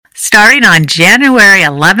Starting on January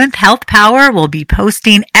 11th, Health Power will be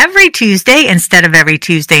posting every Tuesday instead of every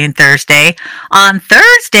Tuesday and Thursday. On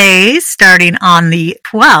Thursdays, starting on the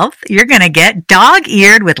 12th, you're going to get Dog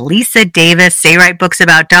Eared with Lisa Davis. They write books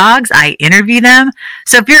about dogs. I interview them.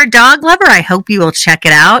 So if you're a dog lover, I hope you will check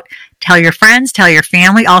it out. Tell your friends, tell your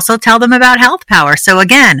family, also tell them about Health Power. So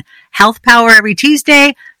again, Health Power every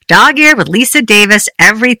Tuesday, Dog Eared with Lisa Davis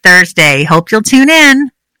every Thursday. Hope you'll tune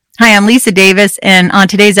in. Hi, I'm Lisa Davis, and on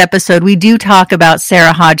today's episode, we do talk about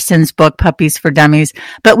Sarah Hodgson's book, Puppies for Dummies,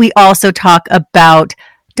 but we also talk about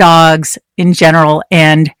dogs in general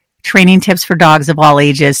and training tips for dogs of all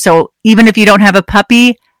ages. So even if you don't have a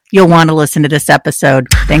puppy, you'll want to listen to this episode.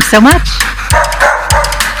 Thanks so much.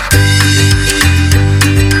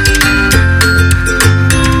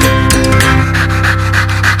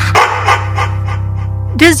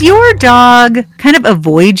 Does your dog kind of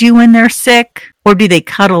avoid you when they're sick, or do they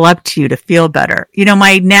cuddle up to you to feel better? You know,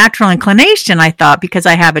 my natural inclination, I thought, because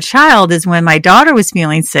I have a child, is when my daughter was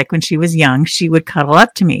feeling sick when she was young, she would cuddle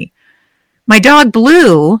up to me. My dog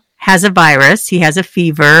Blue has a virus. He has a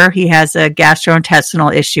fever. He has a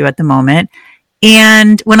gastrointestinal issue at the moment.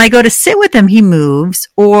 And when I go to sit with him, he moves.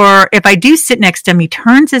 Or if I do sit next to him, he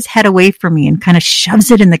turns his head away from me and kind of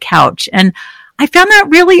shoves it in the couch. And I found that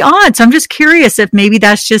really odd. So I'm just curious if maybe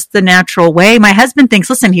that's just the natural way. My husband thinks,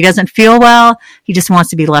 listen, he doesn't feel well. He just wants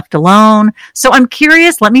to be left alone. So I'm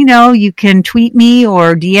curious. Let me know. You can tweet me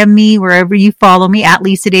or DM me wherever you follow me at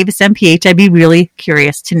Lisa Davis MPH. I'd be really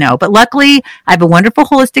curious to know. But luckily, I have a wonderful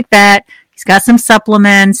holistic vet. He's got some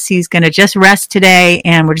supplements. He's going to just rest today,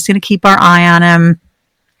 and we're just going to keep our eye on him.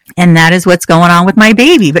 And that is what's going on with my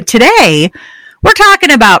baby. But today, we're talking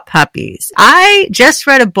about puppies. I just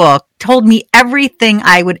read a book, told me everything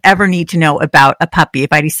I would ever need to know about a puppy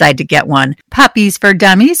if I decide to get one. Puppies for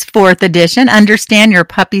Dummies, 4th edition. Understand your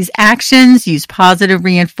puppy's actions, use positive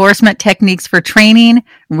reinforcement techniques for training,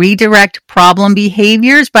 redirect problem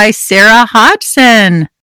behaviors by Sarah Hodgson.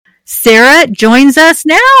 Sarah joins us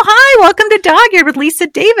now. Hi, welcome to Dog Eared with Lisa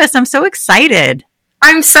Davis. I'm so excited.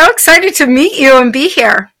 I'm so excited to meet you and be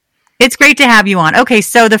here. It's great to have you on. Okay,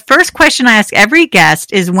 so the first question I ask every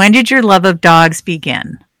guest is, when did your love of dogs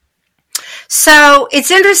begin? So it's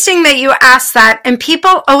interesting that you asked that, and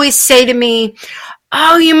people always say to me,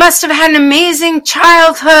 oh, you must have had an amazing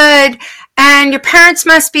childhood, and your parents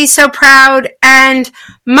must be so proud. And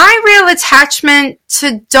my real attachment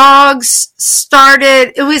to dogs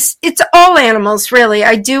started, it's all animals, really.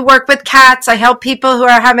 I do work with cats. I help people who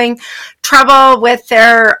are having trouble with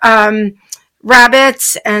their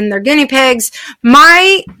rabbits and their guinea pigs.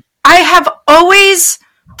 I have always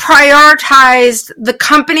prioritized the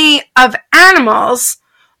company of animals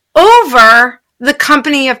over the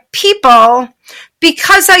company of people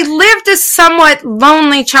because I lived a somewhat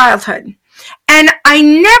lonely childhood. And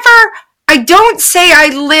I don't say I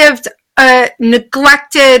lived a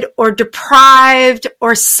neglected or deprived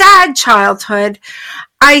or sad childhood.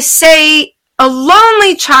 I say a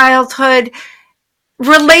lonely childhood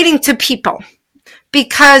relating to people,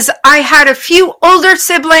 because I had a few older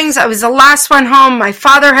siblings. I was the last one home. My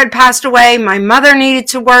father had passed away. My mother needed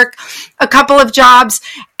to work a couple of jobs.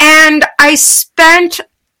 And I spent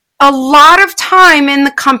a lot of time in the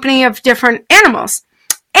company of different animals.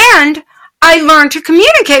 And I learned to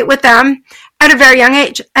communicate with them at a very young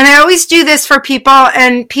age. And I always do this for people,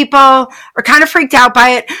 and people are kind of freaked out by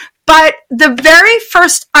it. But the very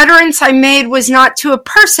first utterance I made was not to a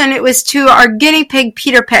person. It was to our guinea pig,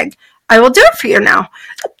 Peter Pig. I will do it for you now.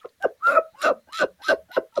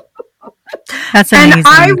 That's amazing. And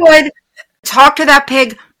I would talk to that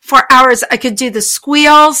pig for hours. I could do the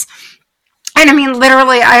squeals. And I mean,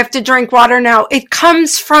 literally, I have to drink water now. It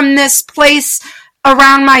comes from this place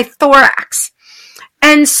around my thorax.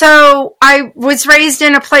 And so I was raised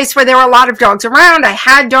in a place where there were a lot of dogs around. I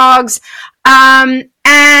had dogs.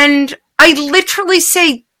 And I literally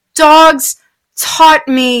say dogs taught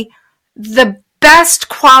me the best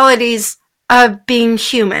qualities of being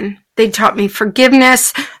human. They taught me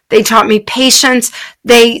forgiveness. They taught me patience.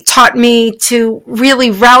 They taught me to really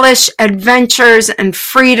relish adventures and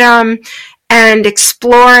freedom and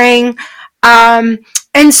exploring. And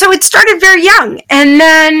so it started very young. And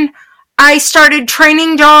then I started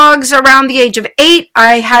training dogs around the age of 8.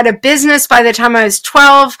 I had a business by the time I was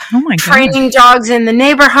 12, training dogs in the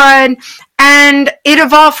neighborhood. And it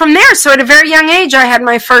evolved from there. So at a very young age, I had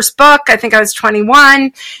my first book. I think I was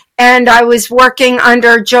 21. And I was working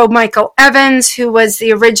under Joe Michael Evans, who was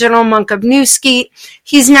the original monk of New Skeet.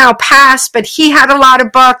 He's now passed, but he had a lot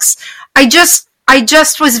of books. I I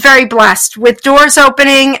just was very blessed with doors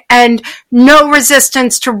opening and no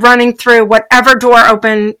resistance to running through whatever door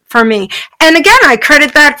opened for me. And again, I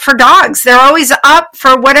credit that for dogs. They're always up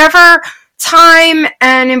for whatever time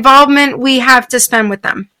and involvement we have to spend with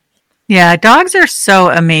them. Yeah, dogs are so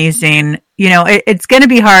amazing. You know, it's going to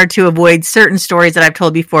be hard to avoid certain stories that I've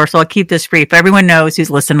told before, so I'll keep this brief. Everyone knows who's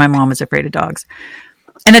listened, my mom was afraid of dogs.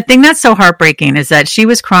 And the thing that's so heartbreaking is that she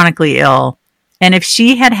was chronically ill. And if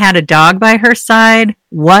she had had a dog by her side,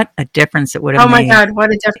 what a difference it would have made. Oh my God,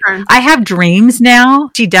 what a difference. I have dreams now.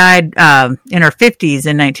 She died in her 50s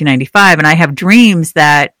in 1995. And I have dreams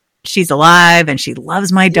that she's alive and she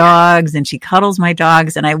loves my dogs and she cuddles my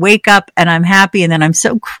dogs. And I wake up and I'm happy. And then I'm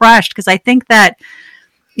so crushed because I think that,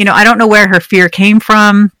 you know, I don't know where her fear came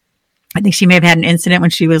from. I think she may have had an incident when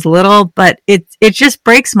she was little, but it just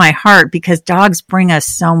breaks my heart because dogs bring us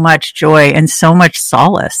so much joy and so much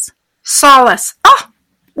solace. Solace. Oh,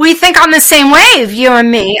 we think on the same wave, you and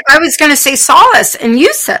me. I was going to say solace, and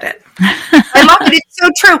you said it. I love it. It's so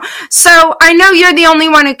true. So I know you're the only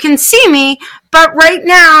one who can see me, but right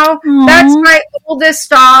now, that's my oldest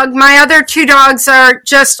dog. My other two dogs are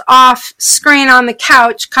just off screen on the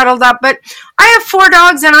couch, cuddled up. But I have 4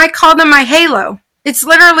 dogs, and I call them my halo. It's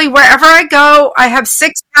literally wherever I go, I have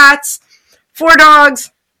 6 cats, 4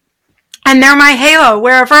 dogs, and they're my halo.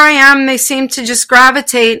 Wherever I am, they seem to just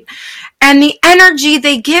gravitate. And the energy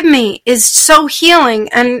they give me is so healing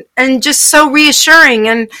and just so reassuring.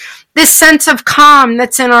 And this sense of calm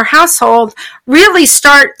that's in our household really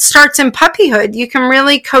starts in puppyhood. You can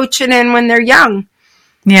really coach it in when they're young.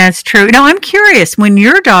 Yeah, it's true. Now, I'm curious, when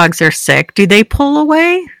your dogs are sick, do they pull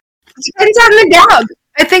away? It depends on the dog.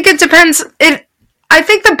 I think it depends. I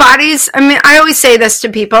think the body's, I mean, I always say this to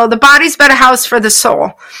people, the body's but a house for the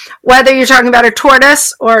soul. Whether you're talking about a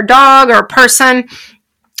tortoise or a dog or a person,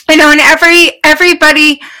 you know, and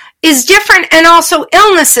everybody is different, and also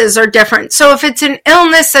illnesses are different. So if it's an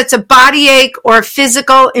illness that's a body ache or a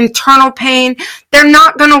physical internal pain, they're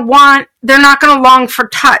not going to long for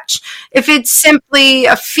touch. If it's simply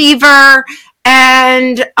a fever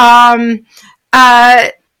and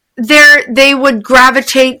they would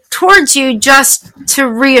gravitate towards you just to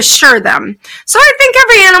reassure them. So I think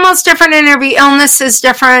every animal is different and every illness is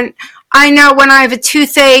different. I know when I have a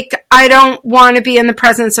toothache, I don't want to be in the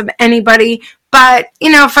presence of anybody. But,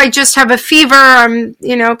 you know, if I just have a fever, I'm,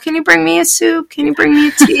 you know, can you bring me a soup? Can you bring me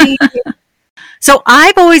a tea? So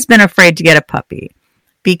I've always been afraid to get a puppy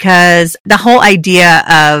because the whole idea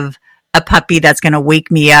of a puppy that's going to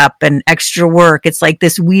wake me up and extra work, it's like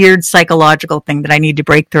this weird psychological thing that I need to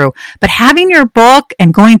break through. But having your book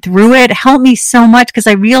and going through it helped me so much because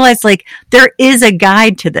I realized like there is a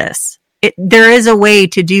guide to this. There is a way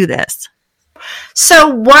to do this. So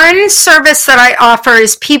one service that I offer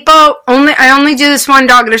is I only do this one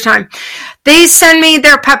dog at a time. They send me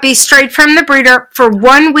their puppy straight from the breeder for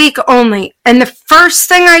 1 week only. And the first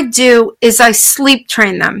thing I do is I sleep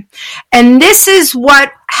train them. And this is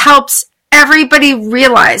what helps everybody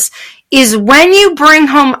realize is when you bring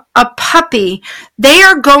home a puppy, they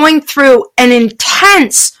are going through an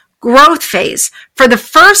intense growth phase for the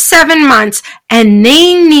first 7 months, and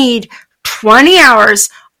they need 20 hours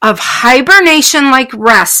of hibernation-like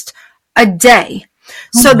rest a day.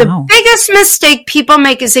 So the biggest mistake people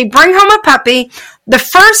make is they bring home a puppy. The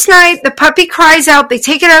first night, the puppy cries out. They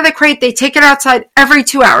take it out of the crate. They take it outside every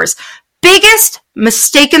 2 hours. Biggest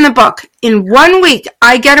mistake in the book. In 1 week,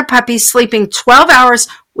 I get a puppy sleeping 12 hours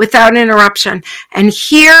without interruption. And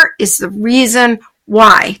here is the reason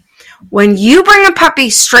why. When you bring a puppy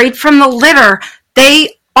straight from the litter,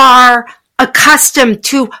 they are accustomed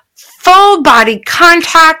to full body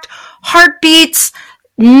contact, heartbeats,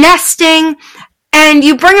 nesting, and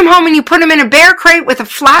you bring them home and you put them in a bear crate with a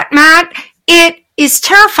flat mat. It is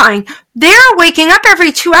terrifying. Their waking up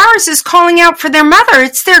every 2 hours is calling out for their mother.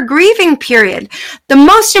 It's their grieving period. The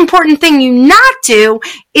most important thing you not do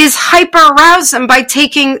is hyper arouse them by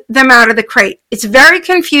taking them out of the crate. It's very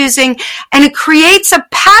confusing, and it creates a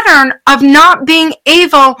pattern of not being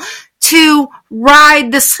able to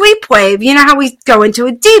ride the sleep wave. You know how we go into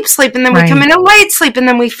a deep sleep and then we come in a light sleep and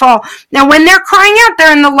then we fall. Now, when they're crying out,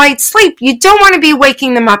 they're in the light sleep. You don't want to be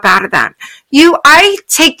waking them up out of that. I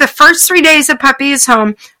take the first 3 days a puppy is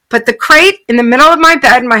home, put the crate in the middle of my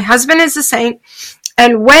bed. My husband is a saint.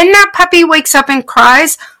 And when that puppy wakes up and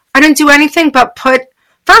cries, I don't do anything but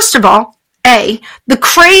first of all, the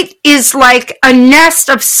crate is like a nest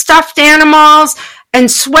of stuffed animals and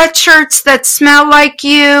sweatshirts that smell like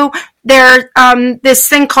you. There's this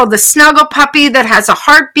thing called the Snuggle Puppy that has a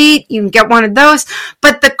heartbeat. You can get one of those.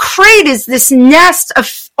 But the crate is this nest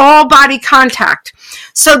of all body contact.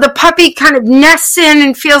 So the puppy kind of nests in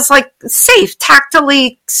and feels like safe,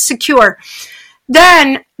 tactily secure.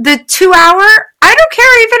 Then the 2 hour, I don't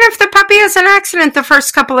care even if the puppy has an accident the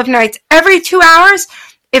first couple of nights. Every 2 hours,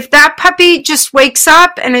 if that puppy just wakes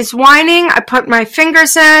up and is whining, I put my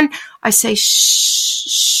fingers in. I say, shh,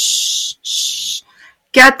 shh, shh.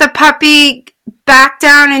 Get the puppy back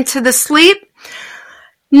down into the sleep.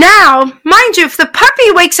 Now, mind you, if the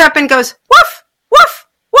puppy wakes up and goes, woof, woof,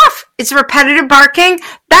 woof, it's repetitive barking.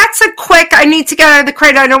 That's a quick, I need to get out of the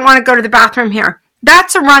crate. I don't want to go to the bathroom here.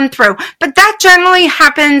 That's a run through. But that generally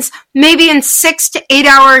happens maybe in 6 to 8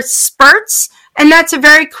 hour spurts. And that's a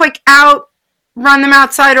very quick out, run them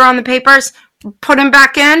outside or on the papers, put them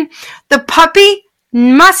back in. The puppy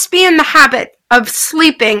must be in the habit of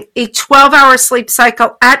sleeping a 12-hour sleep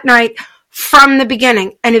cycle at night from the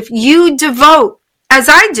beginning. And if you devote, as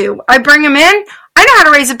I do, I bring them in. I know how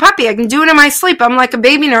to raise a puppy. I can do it in my sleep. I'm like a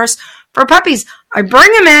baby nurse for puppies. I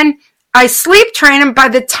bring them in. I sleep train them. By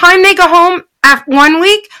the time they go home after 1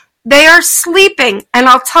 week, they are sleeping. And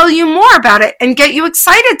I'll tell you more about it and get you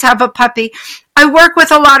excited to have a puppy. I work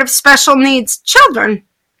with a lot of special needs children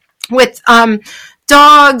with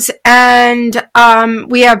dogs, and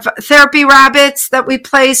we have therapy rabbits that we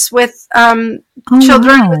place with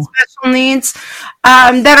children with special needs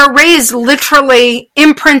that are raised literally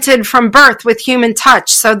imprinted from birth with human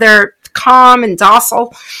touch. So they're calm and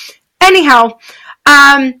docile. Anyhow,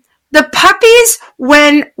 the puppies,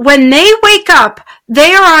 when they wake up,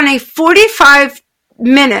 they are on a 45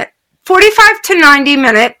 to 90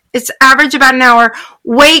 minute, it's average about an hour,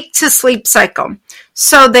 wake to sleep cycle.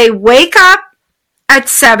 So they wake up at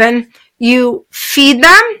 7, you feed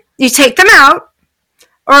them, you take them out,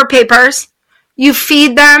 or papers, you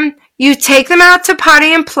feed them, you take them out to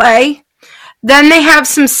potty and play. Then they have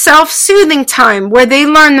some self-soothing time where they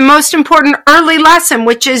learn the most important early lesson,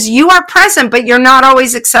 which is you are present, but you're not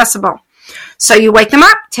always accessible. So you wake them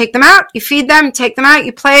up, take them out, you feed them, take them out,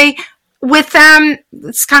 you play with them.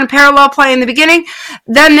 It's kind of parallel play in the beginning.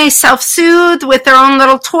 Then they self-soothe with their own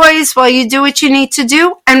little toys while you do what you need to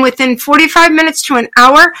do. And within 45 minutes to an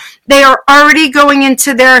hour, they are already going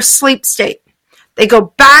into their sleep state. They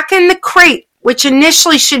go back in the crate, which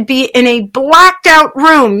initially should be in a blacked out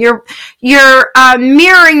room. You're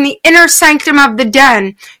mirroring the inner sanctum of the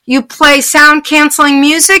den. You play sound canceling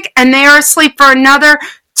music and they are asleep for another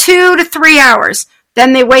 2 to 3 hours.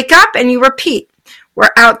 Then they wake up and you repeat.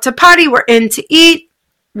 We're out to potty, we're in to eat,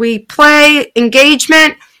 we play,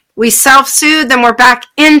 engagement, we self-soothe, then we're back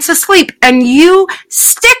into sleep. And you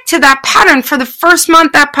stick to that pattern for the first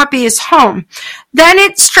month that puppy is home. Then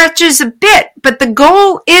it stretches a bit, but the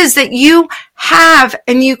goal is that you have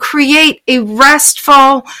and you create a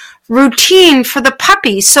restful routine for the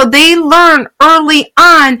puppy so they learn early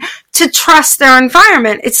on to trust their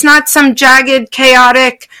environment. It's not some jagged,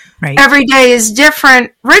 chaotic, right, every day is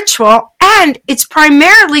different ritual, and it's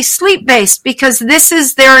primarily sleep-based because this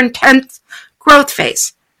is their intense growth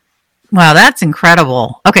phase. Wow, that's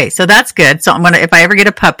incredible. Okay, so that's good. So if I ever get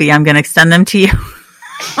a puppy, I'm going to send them to you.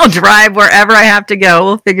 I'll drive wherever I have to go.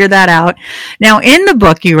 We'll figure that out. Now, in the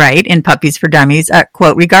book you write, in Puppies for Dummies,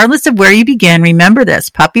 quote, regardless of where you begin, remember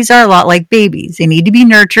this. Puppies are a lot like babies. They need to be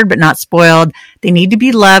nurtured, but not spoiled. They need to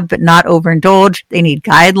be loved, but not overindulged. They need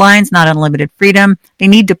guidelines, not unlimited freedom. They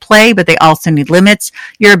need to play, but they also need limits.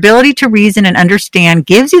 Your ability to reason and understand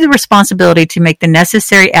gives you the responsibility to make the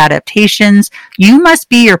necessary adaptations. You must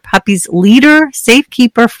be your puppy's leader,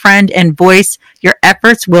 safekeeper, friend, and voice. Your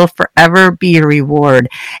efforts will forever be your reward.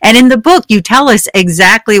 And in the book, you tell us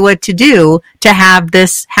exactly what to do to have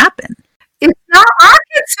this happen. It's not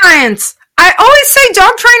rocket science. I always say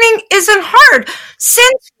dog training isn't hard.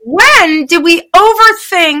 Since when did we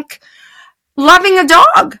overthink loving a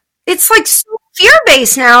dog? It's like so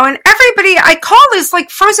fear-based now, and everybody I call is like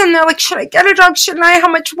frozen. They're like, should I get a dog? Shouldn't I? How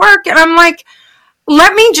much work? And I'm like,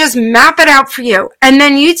 let me just map it out for you. And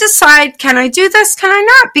then you decide, can I do this? Can I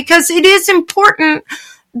not? Because it is important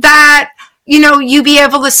that, you be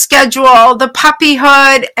able to schedule the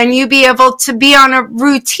puppyhood and you be able to be on a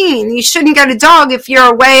routine. You shouldn't get a dog if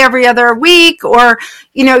you're away every other week or,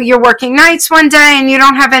 you're working nights one day and you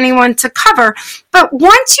don't have anyone to cover. But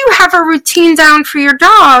once you have a routine down for your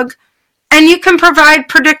dog and you can provide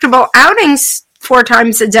predictable outings 4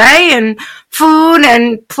 times a day and food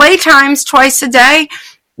and play times twice a day,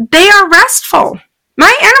 they are restful.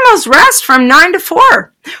 My animals rest from 9 to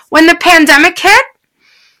 4. When the pandemic hit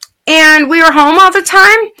and we were home all the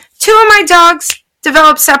time, 2 of my dogs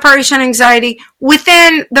developed separation anxiety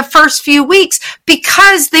within the first few weeks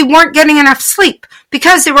because they weren't getting enough sleep,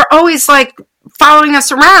 because they were always like following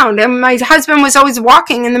us around, and my husband was always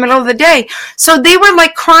walking in the middle of the day. So they were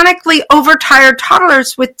like chronically overtired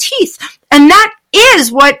toddlers with teeth. And that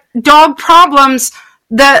is what dog problems,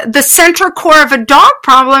 the center core of a dog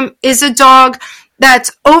problem is a dog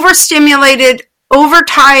that's overstimulated,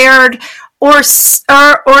 overtired, or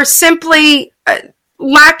simply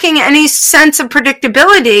lacking any sense of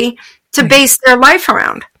predictability to base their life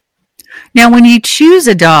around. Now, when you choose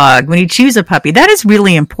a dog, when you choose a puppy, that is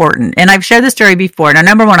really important. And I've shared this story before. Now,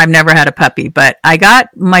 number one, I've never had a puppy, but I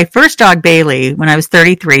got my first dog, Bailey, when I was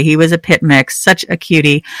 33. He was a pit mix, such a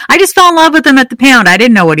cutie. I just fell in love with him at the pound. I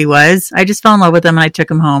didn't know what he was. I just fell in love with him and I took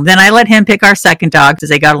him home. Then I let him pick our second dog because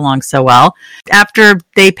they got along so well. After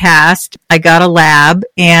they passed, I got a lab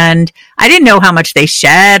and I didn't know how much they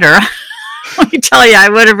shed or... Let me tell you, I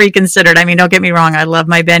would have reconsidered. I mean, don't get me wrong. I love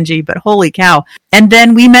my Benji, but holy cow. And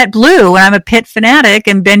then we met Blue, and I'm a pit fanatic,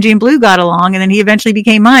 and Benji and Blue got along, and then he eventually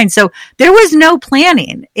became mine. So there was no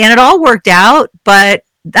planning, and it all worked out, but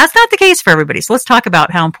that's not the case for everybody. So let's talk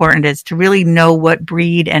about how important it is to really know what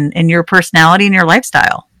breed and your personality and your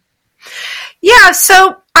lifestyle. Yeah,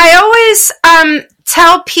 so I always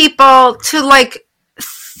tell people to, like,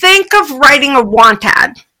 think of writing a want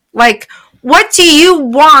ad. Like, what do you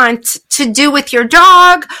want to do with your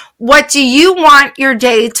dog? What do you want your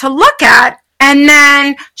day to look at? And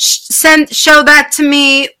then show that to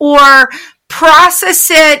me or process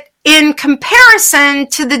it in comparison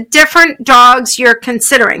to the different dogs you're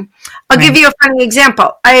considering. I'll give you a funny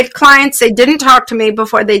example. I had clients, they didn't talk to me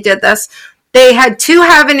before they did this. They had 2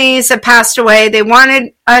 Havanese that passed away. They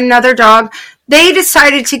wanted another dog. They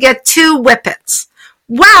decided to get 2 Whippets.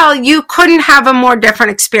 Well, you couldn't have a more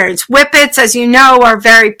different experience. Whippets, as you know, are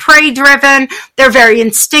very prey-driven. They're very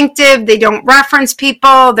instinctive. They don't reference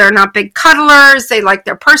people. They're not big cuddlers. They like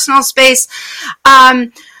their personal space.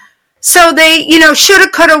 So they, shoulda,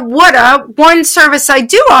 coulda, woulda. One service I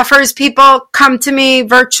do offer is people come to me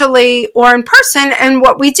virtually or in person, and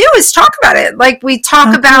what we do is talk about it. Like, we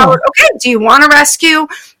talk about, okay, do you want to rescue?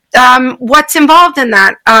 What's involved in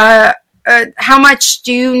that? How much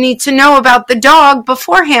do you need to know about the dog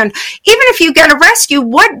beforehand? Even if you get a rescue,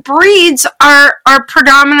 what breeds are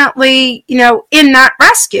predominantly, in that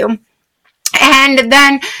rescue? And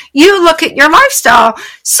then you look at your lifestyle.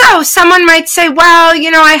 So someone might say, well,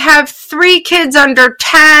 I have 3 kids under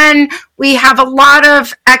 10. We have a lot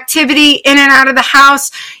of activity in and out of the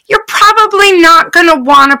house. You're probably not going to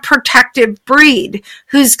want a protective breed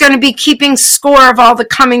who's going to be keeping score of all the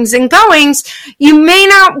comings and goings. You may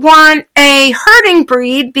not want a herding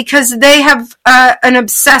breed because they have an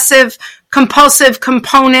obsessive compulsive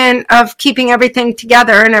component of keeping everything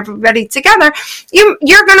together and everybody together.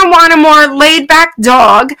 You're going to want a more laid-back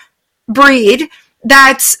dog breed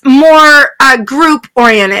that's more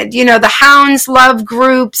group-oriented. The hounds love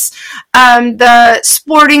groups. The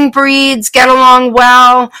sporting breeds get along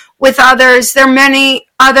well with others. There are many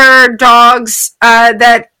other dogs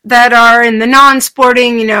that are in the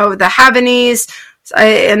non-sporting, the Havanese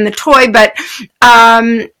and the toy, but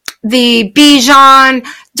the Bichon,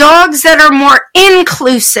 dogs that are more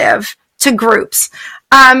inclusive to groups.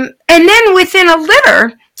 And then within a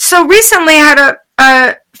litter, so recently I had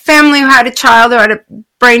a family who had a child who had a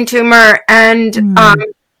brain tumor, and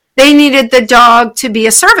they needed the dog to be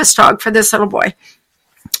a service dog for this little boy.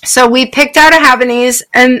 So we picked out a Havanese,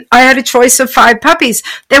 and I had a choice of 5 puppies.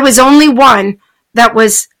 There was only one that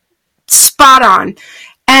was spot on.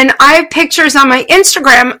 And I have pictures on my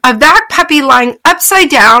Instagram of that puppy lying upside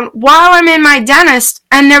down while I'm in my dentist,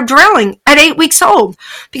 and they're drilling at 8 weeks old,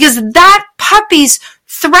 because that puppy's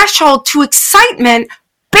threshold to excitement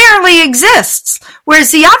barely exists.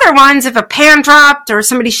 Whereas the other ones, if a pan dropped or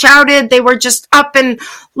somebody shouted, they were just up and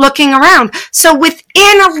looking around. So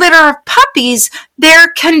within a litter of puppies, there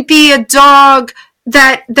can be a dog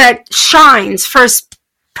that shines for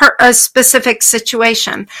a specific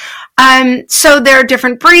situation. So there are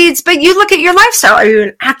different breeds, but you look at your lifestyle. Are you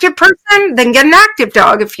an active person? Then get an active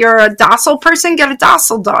dog. If you're a docile person, get a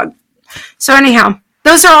docile dog. So anyhow,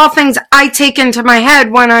 those are all things I take into my head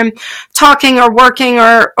when I'm talking or working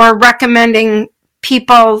or recommending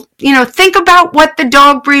people, think about what the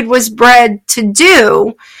dog breed was bred to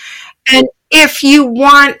do. And if you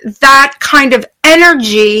want that kind of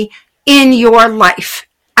energy in your life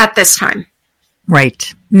at this time.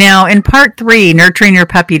 Right. Now, in part 3, nurturing your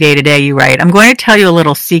puppy day to day, you write, I'm going to tell you a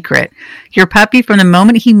little secret. Your puppy, from the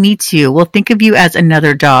moment he meets you, will think of you as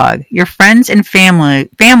another dog. Your friends and family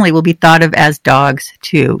will be thought of as dogs,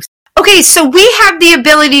 too. Okay, so we have the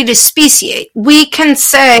ability to speciate. We can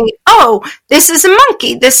say, oh, this is a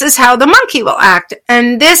monkey. This is how the monkey will act.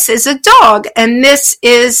 And this is a dog. And this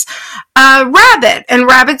is a rabbit. And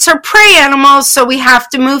rabbits are prey animals, so we have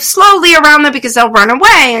to move slowly around them because they'll run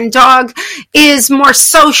away. And dog is more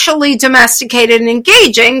socially domesticated and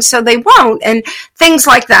engaging, so they won't. And things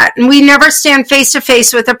like that. And we never stand face to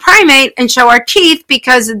face with a primate and show our teeth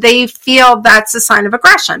because they feel that's a sign of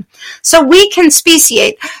aggression. So we can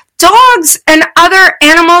speciate. Dogs and other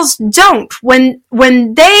animals don't. When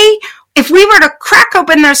they, if we were to crack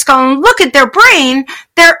open their skull and look at their brain,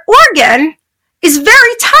 their organ is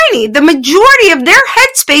very tiny. The majority of their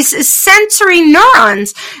headspace is sensory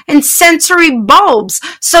neurons and sensory bulbs.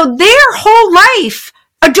 So their whole life,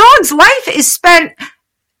 a dog's life is spent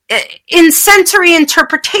in sensory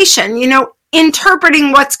interpretation,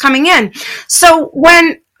 interpreting what's coming in. So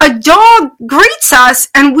when a dog greets us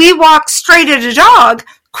and we walk straight at a dog,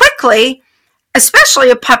 quickly, especially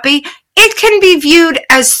a puppy, it can be viewed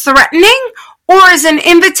as threatening or as an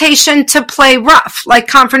invitation to play rough, like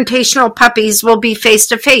confrontational puppies will be face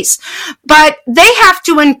to face. But they have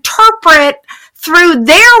to interpret through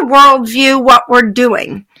their worldview what we're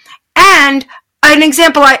doing. And an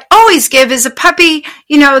example I always give is a puppy,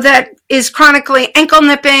 that is chronically ankle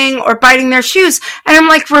nipping or biting their shoes. And I'm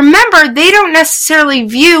like, remember, they don't necessarily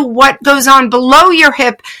view what goes on below your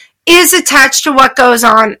hip is attached to what goes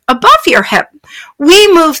on above your hip.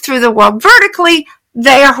 We move through the world vertically,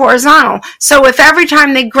 they are horizontal. So if every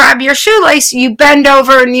time they grab your shoelace, you bend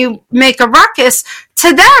over and you make a ruckus, to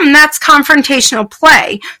them, that's confrontational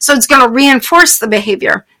play. So it's going to reinforce the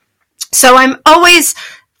behavior. So I'm always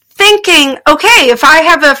thinking, okay, if I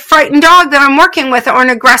have a frightened dog that I'm working with or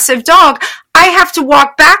an aggressive dog, I have to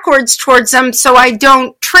walk backwards towards them so I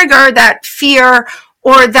don't trigger that fear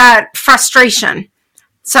or that frustration.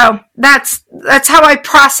 So that's how I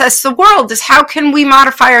process the world, is how can we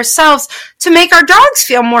modify ourselves to make our dogs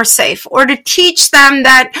feel more safe or to teach them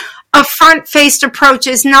that a front-faced approach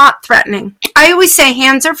is not threatening. I always say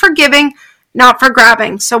hands are for giving, not for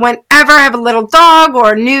grabbing. So whenever I have a little dog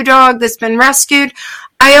or a new dog that's been rescued,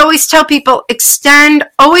 I always tell people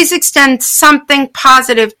always extend something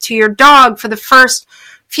positive to your dog for the first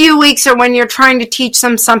few weeks or when you're trying to teach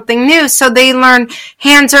them something new, so they learn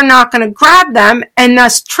hands are not going to grab them and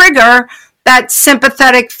thus trigger that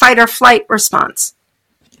sympathetic fight or flight response.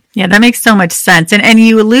 Yeah, that makes so much sense. And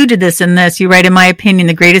you alluded to this in this. You write, in my opinion,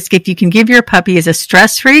 the greatest gift you can give your puppy is a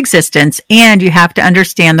stress-free existence, and you have to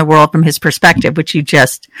understand the world from his perspective, which you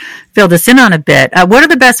just filled us in on a bit. What are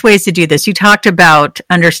the best ways to do this? You talked about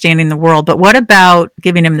understanding the world, but what about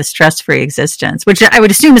giving him the stress-free existence, which I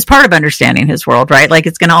would assume is part of understanding his world, right? Like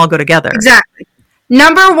it's going to all go together. Exactly.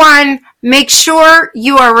 Number one, make sure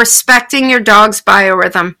you are respecting your dog's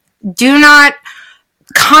biorhythm.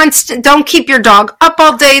 Don't keep your dog up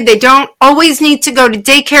all day. They don't always need to go to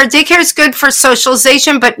daycare. Daycare is good for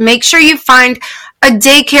socialization, but make sure you find a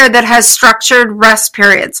daycare that has structured rest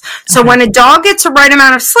periods. So when a dog gets the right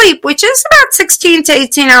amount of sleep, which is about 16 to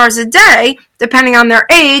 18 hours a day, depending on their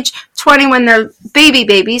age, 20 when they're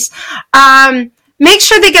babies, make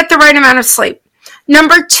sure they get the right amount of sleep.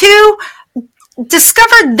 Number two,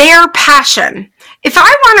 discover their passion. If I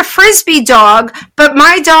want a Frisbee dog, but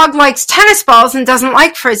my dog likes tennis balls and doesn't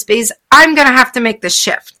like Frisbees, I'm going to have to make the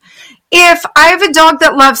shift. If I have a dog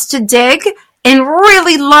that loves to dig and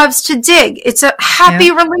really loves to dig, it's a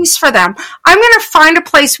happy release for them, I'm going to find a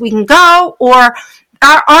place we can go, or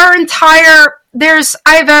I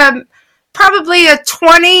have probably a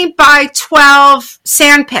 20 by 12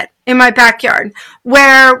 sand pit in my backyard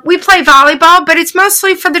where we play volleyball, but it's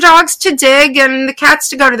mostly for the dogs to dig and the cats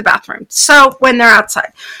to go to the bathroom. So when they're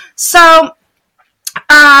outside. So,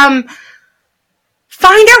 find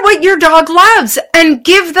out what your dog loves and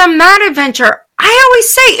give them that adventure. I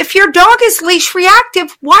always say, if your dog is leash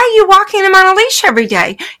reactive, why are you walking them on a leash every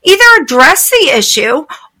day? Either address the issue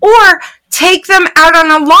or take them out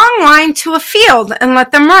on a long line to a field and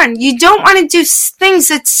let them run. You don't want to do things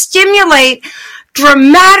that stimulate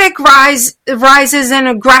dramatic rises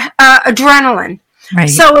in adrenaline. Right.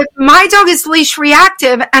 So if my dog is leash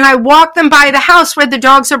reactive and I walk them by the house where the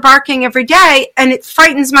dogs are barking every day and it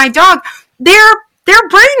frightens my dog, their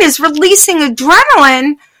brain is releasing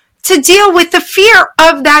adrenaline to deal with the fear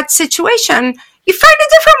of that situation. You find a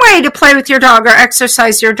different way to play with your dog or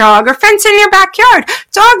exercise your dog or fence in your backyard.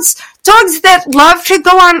 Dogs that love to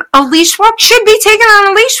go on a leash walk should be taken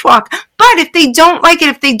on a leash walk. But if they don't like it,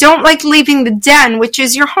 if they don't like leaving the den, which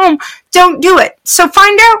is your home, don't do it. So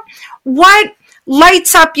find out what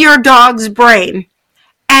lights up your dog's brain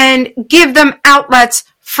and give them outlets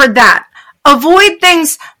for that. Avoid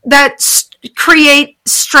things that create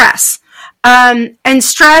stress. And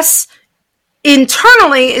stress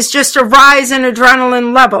internally is just a rise in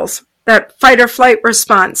adrenaline levels, that fight or flight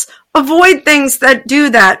response. Avoid things that do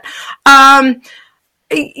that.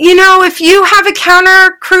 If you have a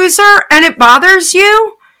counter cruiser and it bothers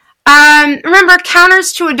you, remember,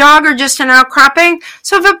 counters to a dog are just an outcropping.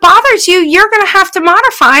 So if it bothers you, you're going to have to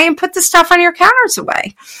modify and put the stuff on your counters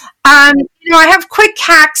away. I have quick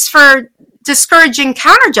hacks for discouraging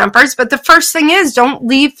counter jumpers, but the first thing is don't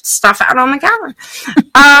leave stuff out on the counter.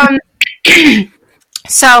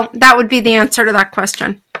 So that would be the answer to that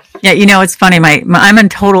question. Yeah, it's funny. I'm a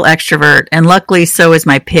total extrovert, and luckily so is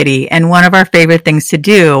my Pitty. And one of our favorite things to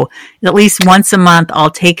do is at least once a month, I'll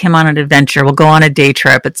take him on an adventure. We'll go on a day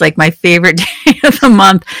trip. It's like my favorite day of the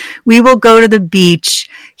month. We will go to the beach.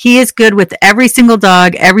 He is good with every single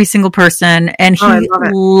dog, every single person, and he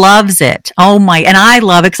loves it. And I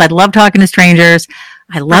love it because I love talking to strangers.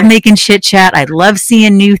 I love making chit chat. I love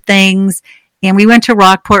seeing new things. And we went to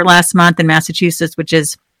Rockport last month in Massachusetts, which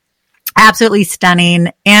is absolutely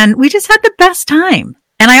stunning. And we just had the best time.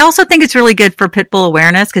 And I also think it's really good for pit bull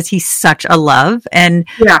awareness because he's such a love. And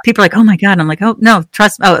people are like, oh my God. I'm like, oh no,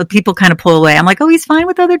 trust. Oh, people kind of pull away. I'm like, oh, he's fine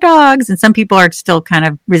with other dogs. And some people are still kind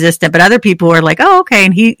of resistant, but other people are like, oh, okay.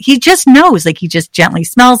 And he just knows, like he just gently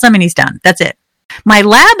smells them and he's done. That's it. My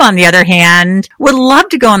lab, on the other hand, would love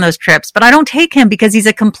to go on those trips, but I don't take him because he's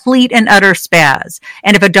a complete and utter spaz.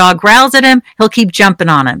 And if a dog growls at him, he'll keep jumping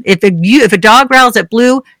on him. If a dog growls at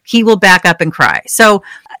Blue, he will back up and cry. So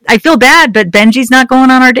I feel bad, but Benji's not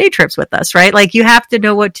going on our day trips with us, right? Like you have to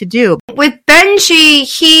know what to do. With Benji,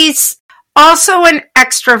 he's also an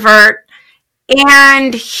extrovert,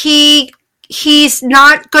 and he's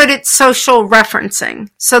not good at social referencing.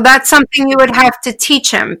 So that's something you would have to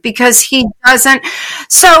teach him because he doesn't.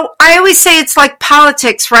 So I always say it's like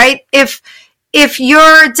politics, right? If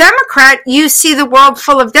you're a Democrat, you see the world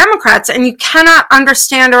full of Democrats and you cannot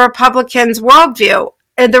understand a Republican's worldview.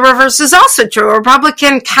 And the reverse is also true. A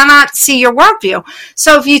Republican cannot see your worldview.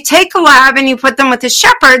 So if you take a lab and you put them with a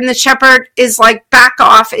shepherd and the shepherd is like back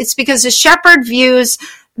off, it's because the shepherd views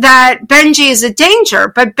that Benji is a danger,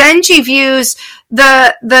 but Benji views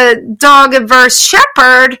the dog-averse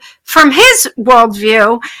shepherd from his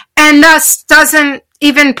worldview and thus doesn't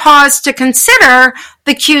even pause to consider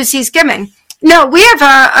the cues he's giving. No, we have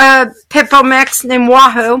a pit bull mix named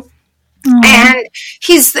Wahoo, and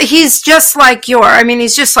he's just like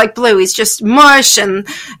he's just like Blue. He's just mush and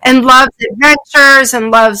loves adventures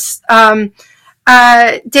and loves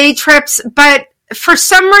day trips, but for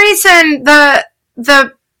some reason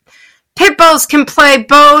the pit bulls can play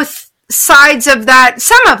both sides of that,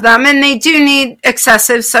 some of them, and they do need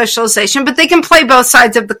excessive socialization, but they can play both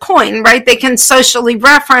sides of the coin, right? They can socially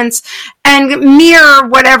reference and mirror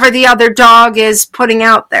whatever the other dog is putting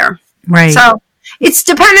out there. Right. So it's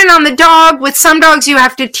dependent on the dog. With some dogs, you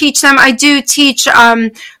have to teach them. I do teach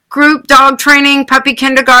group dog training, puppy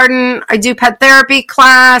kindergarten. I do pet therapy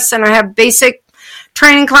class, and I have basic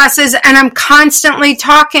training classes, and I'm constantly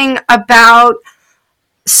talking about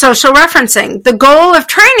social referencing. The goal of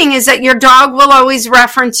training is that your dog will always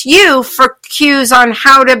reference you for cues on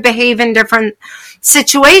how to behave in different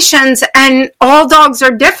situations, and all dogs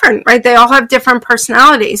are different, right? They all have different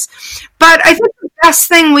personalities. But I think the best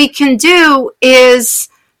thing we can do is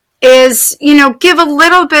give a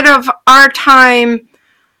little bit of our time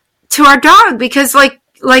to our dog, because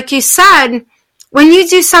like you said, when you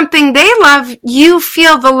do something they love, you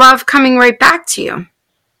feel the love coming right back to you.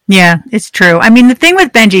 Yeah, it's true. I mean, the thing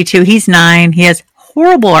with Benji, too, he's 9. He has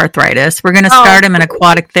horrible arthritis. We're going to start him in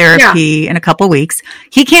aquatic therapy in a couple of weeks.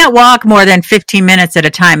 He can't walk more than 15 minutes at a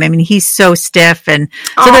time. I mean, he's so stiff. And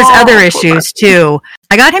so there's other issues, too.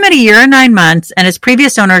 I got him at 1 year and 9 months, and his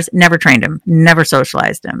previous owners never trained him, never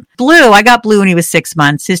socialized him. Blue, I got Blue when he was 6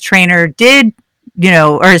 months. His trainer did,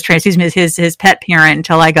 his pet parent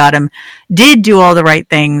until I got him, did do all the right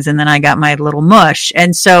things. And then I got my little mush.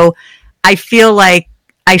 And so I feel like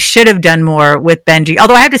I should have done more with Benji.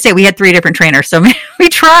 Although I have to say we had 3 different trainers. So we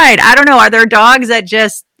tried. I don't know. Are there dogs that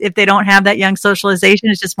just, if they don't have that young socialization,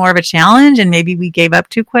 it's just more of a challenge and maybe we gave up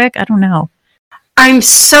too quick? I don't know. I'm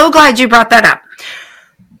so glad you brought that up,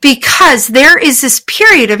 because there is this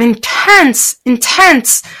period of intense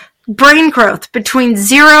brain growth between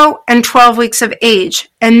 0 and 12 weeks of age.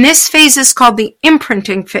 And this phase is called the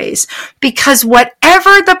imprinting phase, because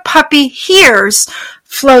whatever the puppy hears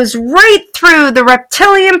flows right through the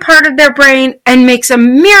reptilian part of their brain and makes a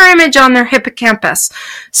mirror image on their hippocampus.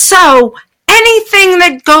 So anything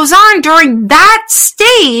that goes on during that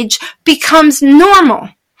stage becomes normal.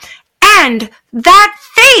 And that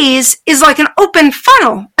phase is like an open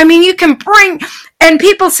funnel. I mean, you can and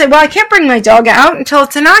people say, well, I can't bring my dog out until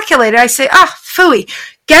it's inoculated. I say, phooey.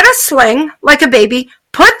 Get a sling like a baby,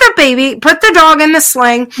 put the dog in the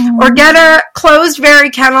sling, or get a closed Very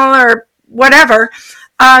kennel or whatever.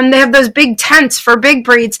 They have those big tents for big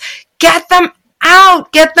breeds. Get them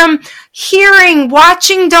out, get them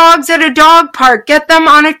watching dogs at a dog park, get them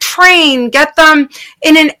on a train, get them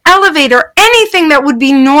in an elevator, anything that would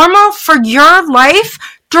be normal for your life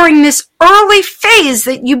during this early phase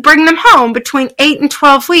that you bring them home between 8 and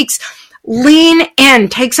 12 weeks. Lean in,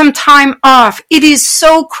 take some time off. It is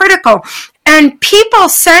so critical. And people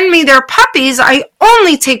send me their puppies. I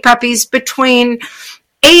only take puppies between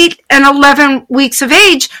 8 and 11 weeks of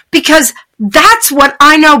age because that's what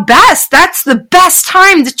I know best. That's the best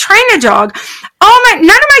time to train a dog. None of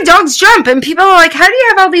my dogs jump. And people are like, how do you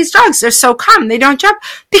have all these dogs? They're so calm. They don't jump.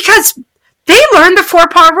 Because they learned the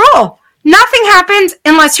 4-paw rule. Nothing happens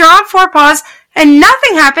unless you're on 4 paws, and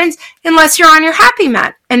nothing happens unless you're on your happy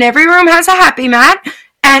mat. And every room has a happy mat,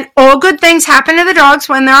 and all good things happen to the dogs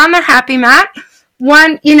when they're on their happy mat.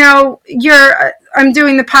 I'm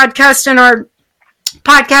doing the podcast in our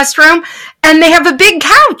podcast room, and they have a big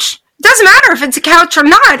couch. It doesn't matter if it's a couch or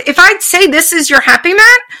not. If I'd say this is your happy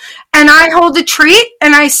mat, and I hold a treat,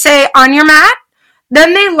 and I say on your mat,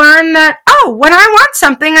 then they learn that, when I want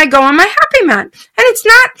something, I go on my happy mat. And it's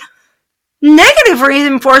not negative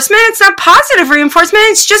reinforcement. It's not positive reinforcement.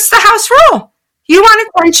 It's just the house rule. You want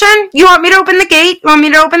attention. You want me to open the gate. You want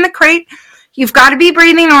me to open the crate. You've got to be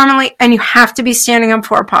breathing normally, and you have to be standing on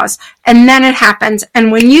 4 paws. And then it happens.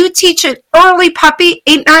 And when you teach an early puppy,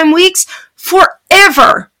 8-9 weeks,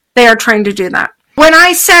 forever they are trained to do that. When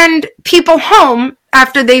I send people home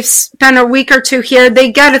after they've spent a week or 2 here,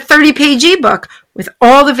 they get a 30-page ebook with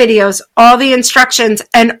all the videos, all the instructions,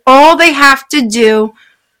 and all they have to do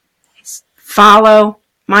follow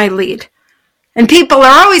my lead. And people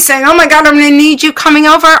are always saying, oh my God, I'm going to need you coming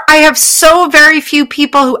over. I have so very few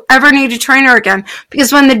people who ever need a trainer again.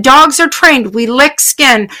 Because when the dogs are trained, we lick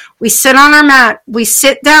skin, we sit on our mat, we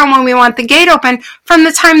sit down when we want the gate open. From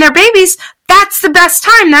the time they're babies, that's the best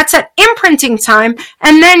time. That's at imprinting time.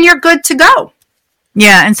 And then you're good to go.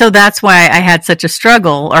 Yeah, and so that's why I had such a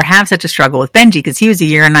struggle, or have such a struggle with Benji, because he was 1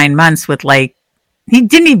 year and 9 months with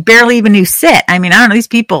he barely even knew sit. I mean, I don't know, these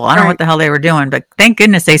people, I don't know what the hell they were doing, but thank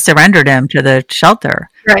goodness they surrendered him to the shelter.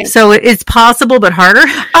 Right. So it's possible, but harder.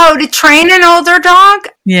 To train an older dog?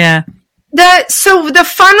 Yeah. So the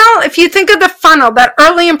funnel, if you think of the funnel, that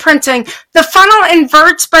early imprinting, the funnel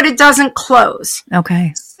inverts, but it doesn't close.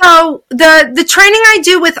 Okay. So the training I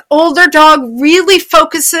do with older dog really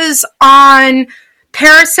focuses on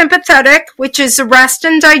parasympathetic, which is the rest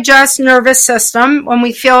and digest nervous system when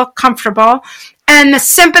we feel comfortable, and the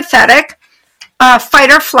sympathetic,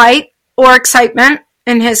 fight or flight, or excitement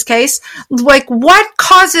in his case. Like, what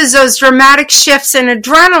causes those dramatic shifts in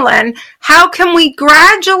adrenaline? How can we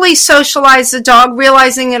gradually socialize the dog,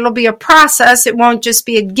 realizing it'll be a process, it won't just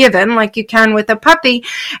be a given like you can with a puppy,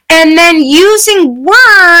 and then using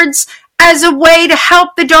words as a way to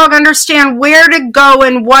help the dog understand where to go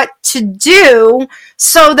and what to do,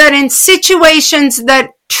 so that in situations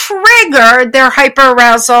that trigger their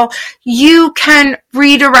hyperarousal, you can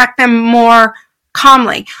redirect them more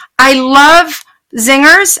calmly. I love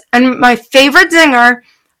zingers, and my favorite zinger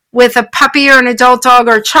with a puppy or an adult dog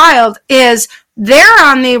or child is they're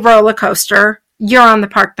on the roller coaster, you're on the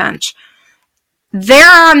park bench. They're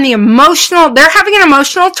having an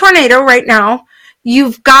emotional tornado right now.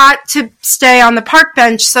 You've got to stay on the park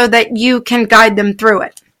bench so that you can guide them through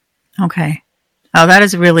it. Okay. Oh, that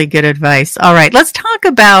is really good advice. All right. Let's talk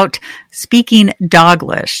about speaking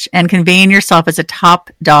Doglish and conveying yourself as a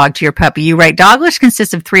top dog to your puppy. You write, Doglish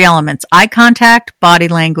consists of 3 elements: eye contact, body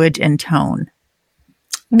language, and tone.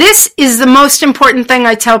 This is the most important thing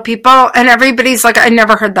I tell people, and everybody's like, I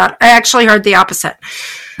never heard that. I actually heard the opposite.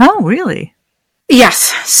 Oh, really?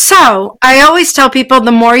 Yes. So I always tell people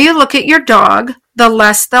the more you look at your dog, the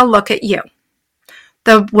less they'll look at you.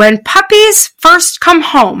 When puppies first come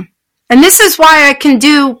home, and this is why I can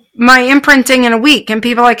do my imprinting in a week, and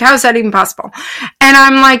people are like, how is that even possible? And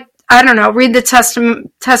I'm like, I don't know, read the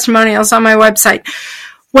testimonials on my website.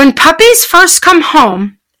 When puppies first come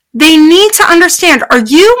home, they need to understand, are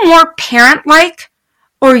you more parent-like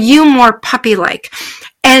or are you more puppy-like?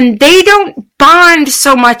 And they don't bond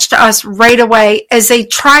so much to us right away as they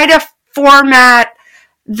try to format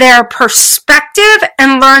their perspective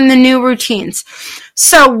and learn the new routines.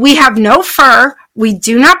 So we have no fur, We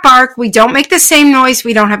do not bark. We don't make the same noise.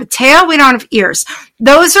 We don't have a tail. We don't have ears.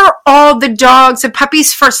 Those are all the dogs, a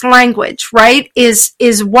puppy's first language, right? Is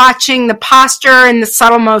watching the posture and the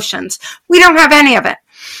subtle motions. We don't have any of it.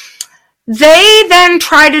 They then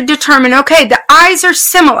try to determine, okay, the eyes are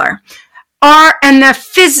similar. And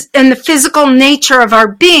the physical nature of our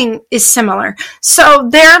being is similar. So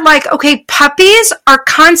they're like, okay, puppies are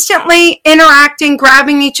constantly interacting,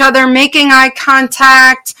 grabbing each other, making eye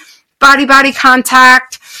contact, body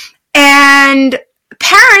contact, and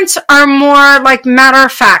parents are more like matter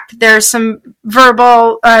of fact. There's some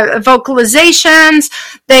verbal vocalizations.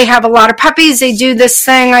 They have a lot of puppies. They do this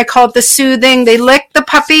thing, I call it the soothing. They lick the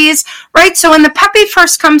puppies, right? So when the puppy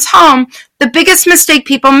first comes home, the biggest mistake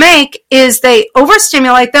people make is they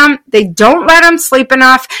overstimulate them. They don't let them sleep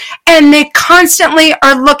enough, and they constantly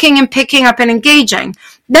are looking and picking up and engaging.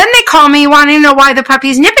 Then they call me wanting to know why the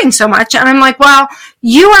puppy's nipping so much. And I'm like, well,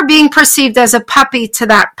 you are being perceived as a puppy to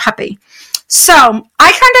that puppy. So eye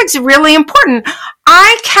contact is really important.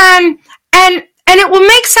 And it will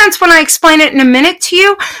make sense when I explain it in a minute to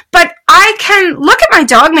you, but I can look at my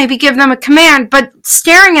dog, maybe give them a command, but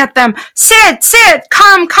staring at them, sit,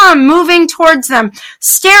 come, moving towards them,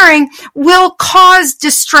 staring will cause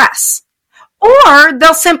distress. Or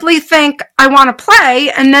they'll simply think, I want to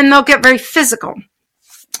play, and then they'll get very physical.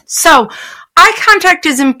 So eye contact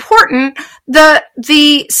is important.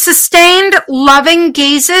 The sustained loving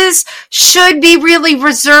gazes should be really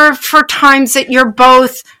reserved for times that you're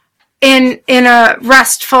both in a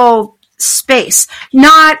restful space,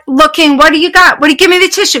 not looking, what do you got? Give me the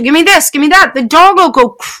tissue, give me this, give me that. The dog will go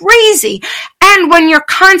crazy. And when you're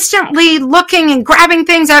constantly looking and grabbing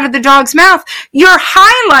things out of the dog's mouth, you're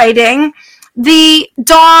highlighting the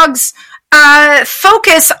dog's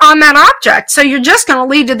focus on that object. So you're just going to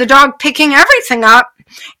lead to the dog picking everything up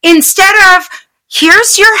instead of,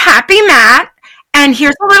 here's your happy mat, and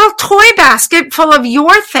here's a little toy basket full of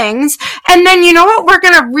your things. And then you know what? We're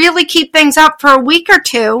going to really keep things up for a week or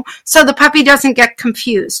two so the puppy doesn't get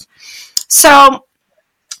confused. So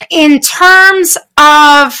in terms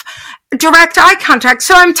of direct eye contact,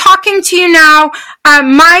 so I'm talking to you now.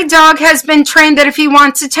 My dog has been trained that if he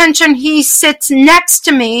wants attention, he sits next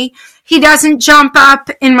to me. He doesn't jump up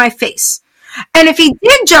in my face. And if he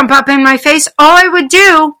did jump up in my face, all I would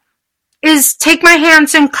do is take my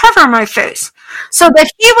hands and cover my face so that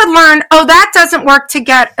he would learn, oh, that doesn't work to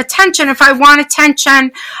get attention. If I want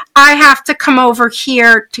attention, I have to come over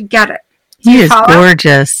here to get it. He is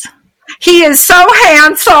gorgeous. He is so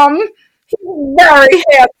handsome. He's very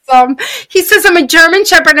handsome. He says, I'm a German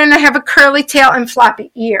Shepherd and I have a curly tail and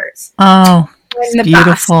floppy ears. Oh, it's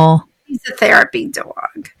beautiful. He's a therapy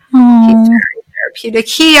dog. Aww. He's very therapeutic.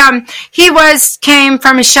 He came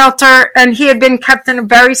from a shelter and he had been kept in a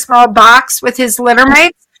very small box with his litter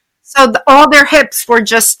mates. So all their hips were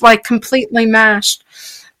just like completely mashed.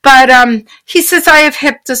 But he says, I have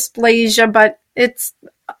hip dysplasia, but it's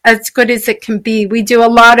as good as it can be. We do a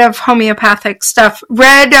lot of homeopathic stuff.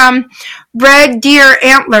 Red deer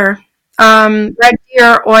antler, red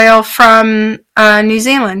deer oil from New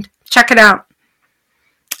Zealand. Check it out.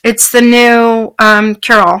 It's the new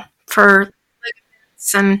cure-all for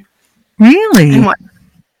ligaments and really. And what?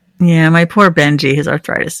 Yeah, my poor Benji, his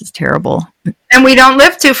arthritis is terrible. And we don't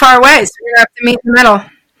live too far away, so we have to meet in the middle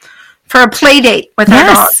for a play date with our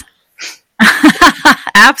dog.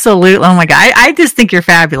 Absolutely. Oh my God. I just think you're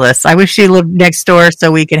fabulous. I wish you lived next door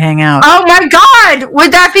so we could hang out. Oh my God.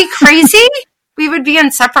 Would that be crazy? We would be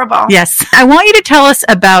inseparable. Yes. I want you to tell us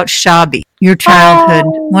about Shabby, your childhood,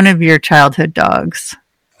 one of your childhood dogs.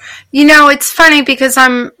 You know, it's funny because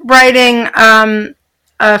I'm writing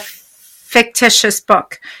a fictitious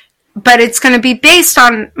book, but it's going to be based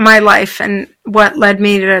on my life and what led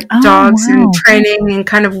me to dogs and training and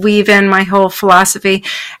kind of weave in my whole philosophy.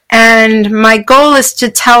 And my goal is to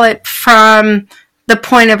tell it from the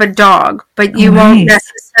point of a dog, but you won't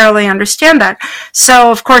necessarily understand that. So,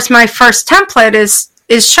 of course, my first template is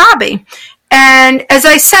Shabby. And as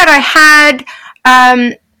I said, I had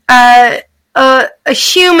a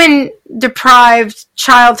human-deprived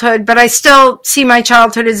childhood, but I still see my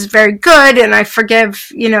childhood as very good, and I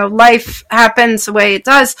forgive, life happens the way it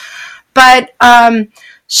does. But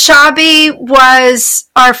Shabby was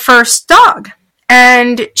our first dog,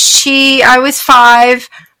 and I was 5.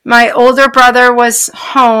 My older brother was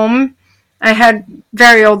home. I had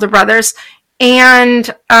very older brothers,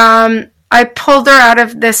 and I pulled her out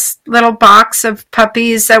of this little box of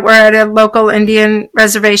puppies that were at a local Indian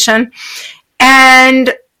reservation.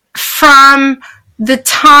 And from the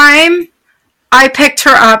time I picked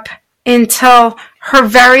her up until her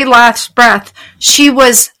very last breath, she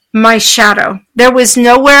was my shadow. There was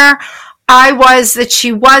nowhere I was that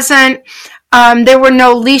she wasn't. There were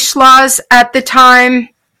no leash laws at the time.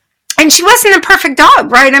 And she wasn't a perfect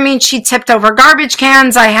dog, right? I mean, she tipped over garbage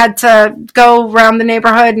cans. I had to go around the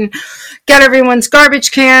neighborhood and get everyone's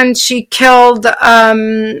garbage can. She killed,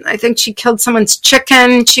 I think she killed someone's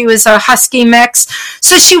chicken. She was a husky mix.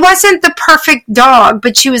 So she wasn't the perfect dog,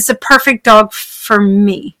 but she was the perfect dog for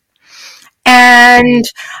me. And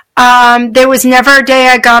there was never a day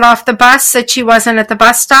I got off the bus that she wasn't at the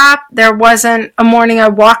bus stop. There wasn't a morning I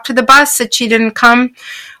walked to the bus that she didn't come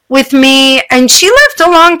with me. And she lived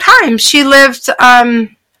a long time. She lived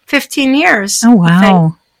 15 years. Oh,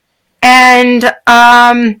 wow. And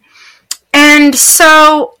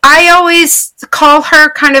so I always call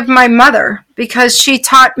her kind of my mother because she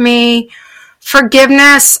taught me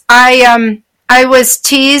forgiveness. I was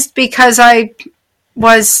teased because I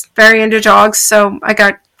was very into dogs, so I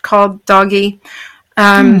got called doggy.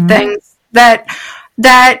 Things that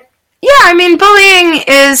yeah, I mean, bullying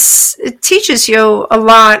it teaches you a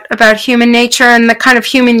lot about human nature and the kind of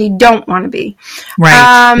human you don't want to be.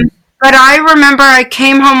 Right. But I remember I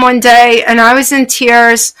came home one day and I was in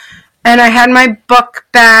tears and I had my book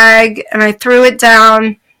bag and I threw it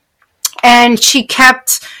down and she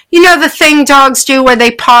kept, the thing dogs do where they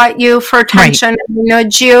paw at you for attention and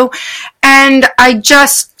nudge you. And I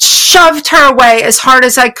just shoved her away as hard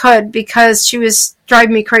as I could because she was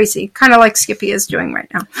driving me crazy, kind of like Skippy is doing right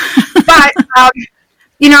now. But,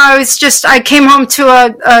 I came home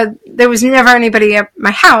to there was never anybody at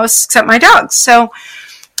my house except my dogs. So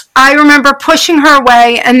I remember pushing her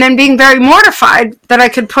away and then being very mortified that I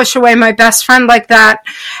could push away my best friend like that.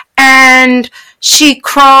 And she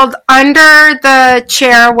crawled under the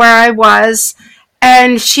chair where I was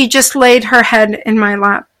and she just laid her head in my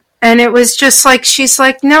lap. And it was just like, she's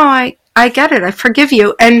like, no, I get it. I forgive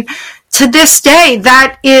you. And to this day,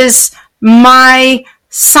 that is my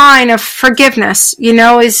sign of forgiveness,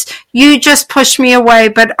 is you just push me away,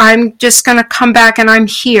 but I'm just going to come back and I'm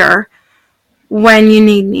here when you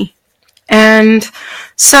need me. And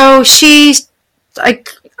so I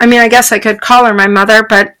guess I could call her my mother,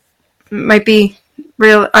 but it might be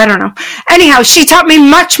real, I don't know. Anyhow, she taught me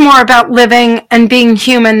much more about living and being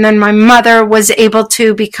human than my mother was able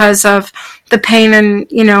to because of the pain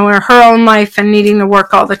and, her own life and needing to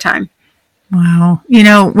work all the time. Wow.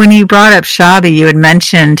 When you brought up Shabby, you had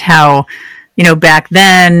mentioned how, back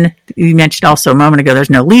then, you mentioned also a moment ago, there's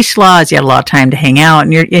no leash laws. You had a lot of time to hang out.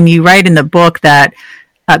 And you write in the book that,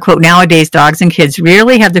 quote, nowadays dogs and kids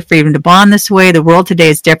rarely have the freedom to bond this way. The world today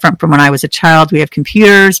is different from when I was a child. We have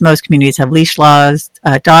computers. Most communities have leash laws.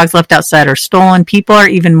 Dogs left outside are stolen. People are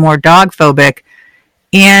even more dog phobic.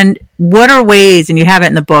 And what are ways, and you have it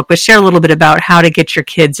in the book, but share a little bit about how to get your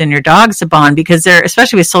kids and your dogs to bond, because they're,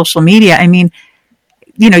 especially with social media, I mean,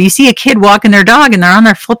 you see a kid walking their dog and they're on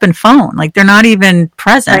their flipping phone. Like they're not even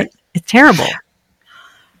present. Right. It's terrible.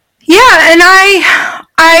 Yeah. And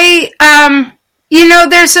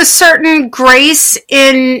there's a certain grace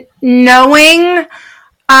in knowing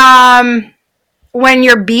when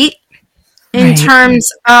you're beat in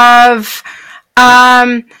terms of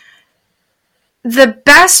the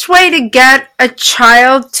best way to get a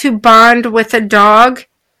child to bond with a dog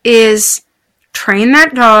is train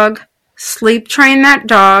that dog, sleep train that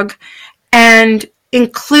dog, and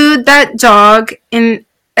include that dog in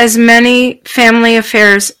as many family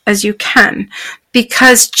affairs as you can,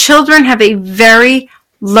 because children have a very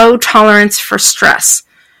low tolerance for stress.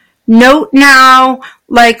 Note now,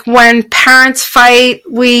 like when parents fight,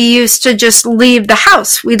 we used to just leave the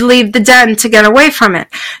house. We'd leave the den to get away from it.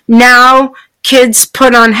 Now, kids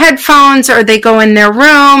put on headphones or they go in their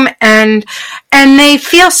room and they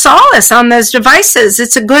feel solace on those devices.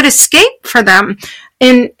 It's a good escape for them.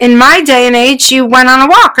 In my day and age, you went on a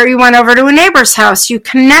walk or you went over to a neighbor's house. You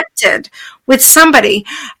connected with somebody.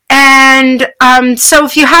 And so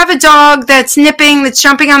if you have a dog that's nipping, that's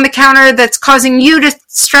jumping on the counter, that's causing you to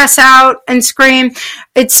stress out and scream,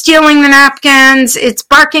 it's stealing the napkins, it's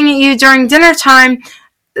barking at you during dinner time,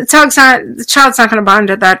 the child's not going to bond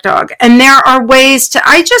with that dog. And there are ways to,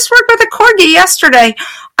 I just worked with a corgi yesterday.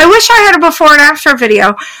 I wish I had a before and after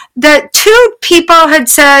video that two people had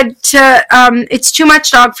said it's too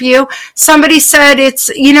much dog for you. Somebody said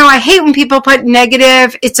I hate when people put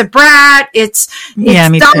negative, it's a brat, it's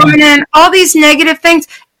dominant, all these negative things.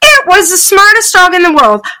 It was the smartest dog in the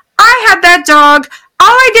world. I had that dog. All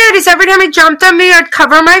I did is every time it jumped on me, I'd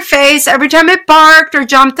cover my face. Every time it barked or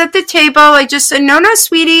jumped at the table, I just said, no,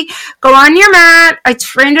 sweetie, go on your mat. I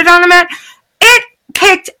trained it on the mat. It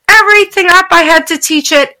picked everything up I had to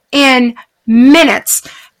teach it in minutes.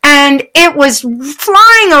 and it was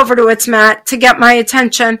flying over to its mat to get my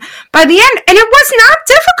attention by the end. And it was not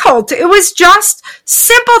difficult. It was just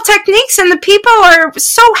simple techniques, and the people are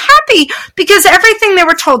so happy because everything they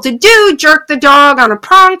were told to do, jerk the dog on a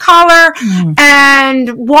prong collar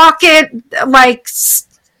and walk it like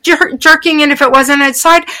jerking it if it wasn't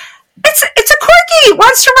outside. It's a corgi. It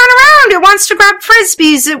wants to run around. It wants to grab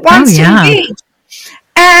frisbees. It wants to engage.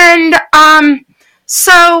 And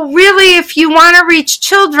so really, if you want to reach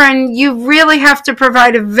children, you really have to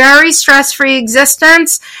provide a very stress-free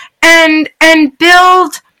existence and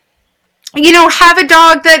build, have a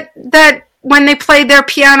dog that when they play their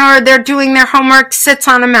piano or they're doing their homework, sits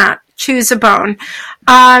on a mat, chews a bone.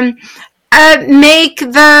 Make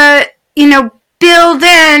the, build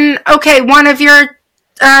in, okay, one of your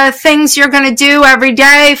things you're going to do every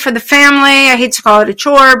day for the family. I hate to call it a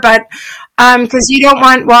chore, but because you don't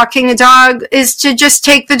want walking a dog, is to just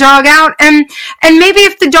take the dog out. And maybe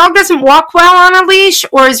if the dog doesn't walk well on a leash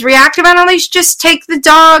or is reactive on a leash, just take the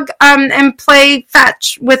dog and play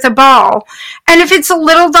fetch with a ball. And if it's a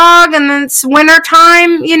little dog and it's winter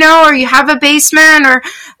time, or you have a basement, or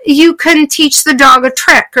you can teach the dog a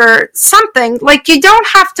trick or something. Like, you don't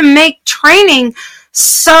have to make training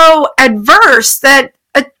so adverse that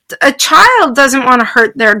a child doesn't want to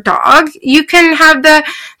hurt their dog. You can have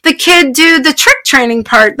the kid do the trick training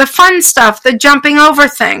part, the fun stuff, the jumping over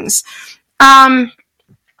things.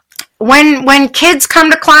 When kids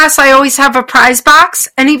come to class, I always have a prize box,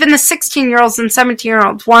 and even the 16-year-olds and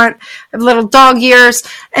 17-year-olds want little dog ears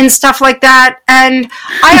and stuff like that. And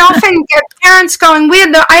I often get parents going,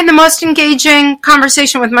 I had the most engaging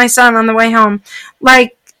conversation with my son on the way home.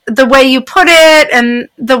 Like, the way you put it and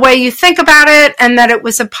the way you think about it, and that it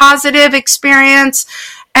was a positive experience,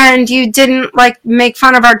 and you didn't make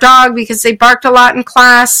fun of our dog because they barked a lot in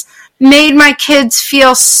class, made my kids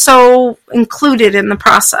feel so included in the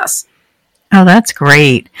process. Oh, that's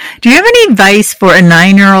great. Do you have any advice for a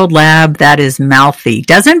 9-year-old lab that is mouthy,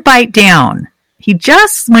 doesn't bite down?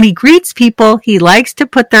 When he greets people, he likes to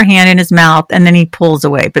put their hand in his mouth and then he pulls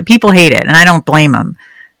away, but people hate it, and I don't blame him.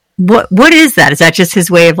 What is that? Is that just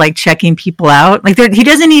his way of checking people out? He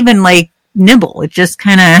doesn't even nibble. It just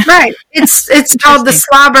kind of right. It's called the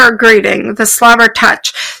slobber greeting, the slobber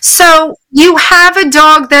touch. So you have a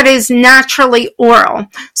dog that is naturally oral.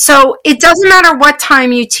 So it doesn't matter what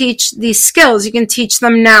time you teach these skills. You can teach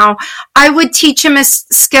them now. I would teach him a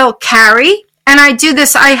skill carry, and I do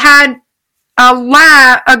this. I had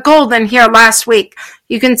a golden here last week.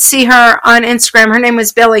 You can see her on Instagram. Her name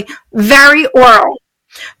was Billy. Very oral.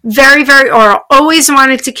 Very, very oral. Always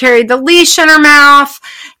wanted to carry the leash in her mouth.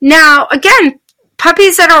 Now, again,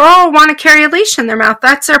 puppies that are oral want to carry a leash in their mouth.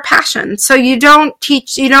 That's their passion. So you don't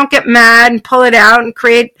get mad and pull it out and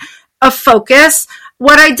create a focus.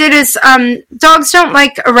 What I did is, dogs don't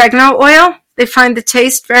like oregano oil. They find the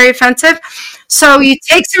taste very offensive. So you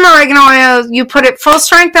take some oregano oil, you put it full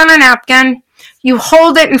strength on a napkin, you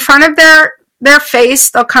hold it in front of their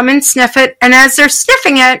face, they'll come and sniff it, and as they're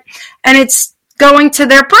sniffing it, and it's going to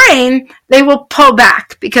their brain, they will pull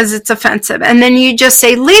back because it's offensive. And then you just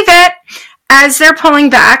say, leave it, as they're pulling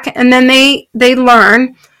back, and then they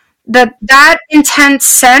learn that intense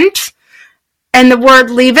scent and the word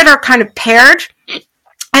leave it are kind of paired.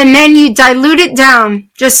 And then you dilute it down,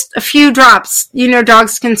 just a few drops.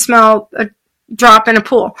 Dogs can smell a drop in a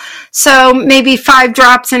pool. So maybe 5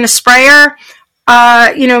 drops in a sprayer,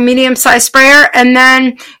 medium-sized sprayer, and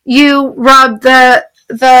then you rub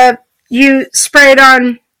you spray it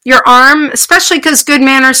on your arm, especially because good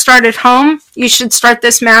manners start at home. You should start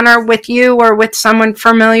this manner with you or with someone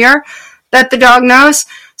familiar that the dog knows.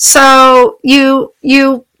 So you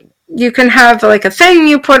can have a thing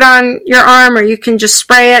you put on your arm, or you can just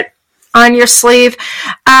spray it on your sleeve.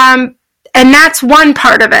 And that's one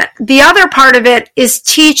part of it. The other part of it is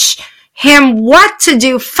teach him what to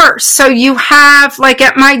do first. So you have,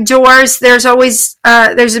 at my doors, there's always,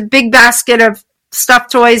 there's a big basket of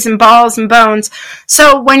stuffed toys and balls and bones.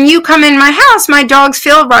 So when you come in my house, my dogs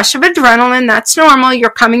feel a rush of adrenaline. That's normal. You're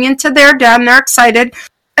coming into their den. They're excited.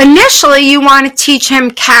 Initially, you want to teach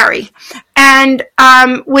him carry. And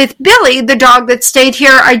with Billy, the dog that stayed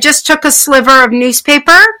here, I just took a sliver of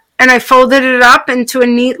newspaper and I folded it up into a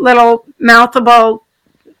neat little mouthable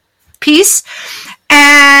piece.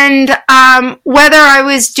 And whether I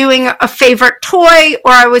was doing a favorite toy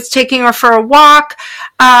or I was taking her for a walk,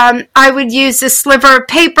 I would use a sliver of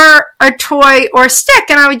paper, a toy, or a stick,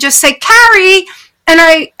 and I would just say, carry, and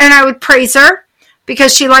I would praise her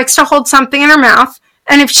because she likes to hold something in her mouth.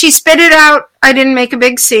 And if she spit it out, I didn't make a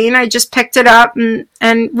big scene. I just picked it up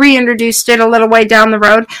and reintroduced it a little way down the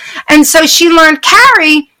road. And so she learned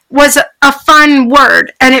carry was a fun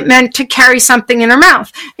word, and it meant to carry something in her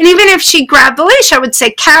mouth. And even if she grabbed the leash, I would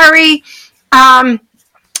say carry.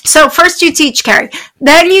 So first you teach carry.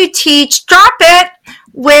 Then you teach drop it,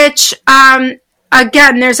 which,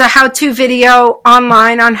 again, there's a how-to video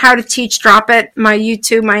online on how to teach drop it, my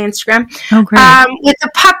YouTube, my Instagram. Oh, great. With a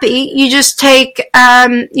puppy, you just take,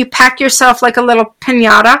 you pack yourself like a little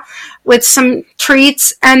piñata with some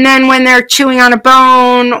treats, and then when they're chewing on a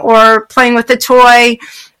bone or playing with a toy,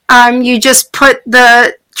 you just put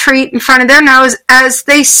the treat in front of their nose. As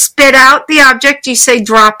they spit out the object, you say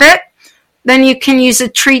drop it. Then you can use a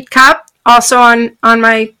treat cup, also on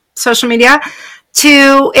my social media,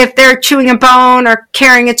 to, if they're chewing a bone or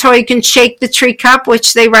carrying a toy, you can shake the treat cup,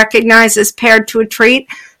 which they recognize as paired to a treat.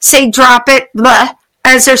 Say drop it, blah,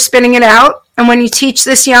 as they're spitting it out. And when you teach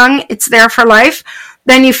this young, it's there for life.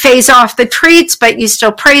 Then you phase off the treats, but you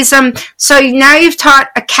still praise them. So now you've taught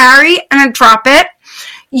a carry and a drop it.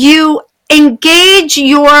 You engage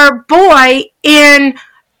your boy in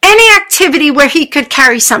any activity where he could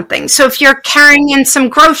carry something. So if you're carrying in some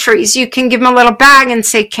groceries, you can give him a little bag and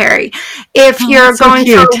say carry. If you're going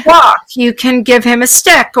for a walk, you can give him a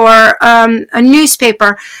stick or a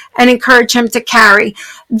newspaper and encourage him to carry.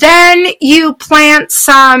 Then you plant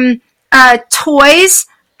some toys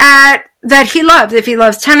that he loves. If he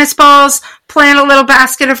loves tennis balls, plant a little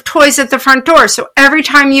basket of toys at the front door. So every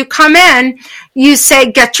time you come in, you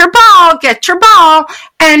say, get your ball, get your ball.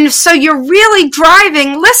 And so you're really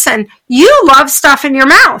driving, listen, you love stuff in your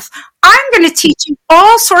mouth. I'm going to teach you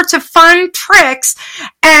all sorts of fun tricks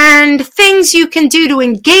and things you can do to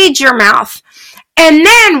engage your mouth. And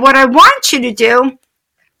then what I want you to do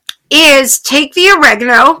is take the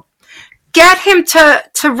oregano, get him to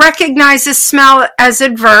recognize the smell as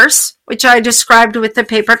adverse, which I described with the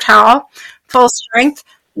paper towel, full strength.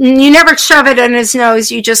 You never shove it in his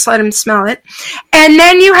nose, you just let him smell it. And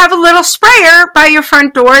then you have a little sprayer by your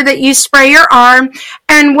front door that you spray your arm.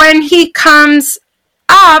 And when he comes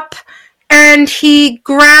up and he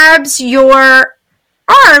grabs your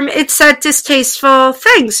arm, it's that distasteful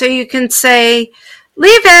thing. So you can say,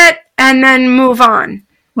 leave it, and then move on.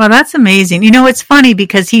 Well, that's amazing. You know, it's funny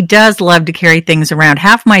because he does love to carry things around.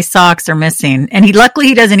 Half my socks are missing, and luckily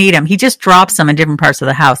he doesn't eat them. He just drops them in different parts of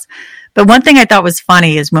the house. But one thing I thought was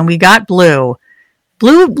funny is when we got Blue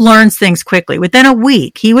learns things quickly. Within a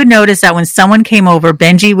week, he would notice that when someone came over,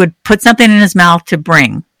 Benji would put something in his mouth to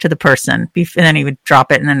bring to the person, and then he would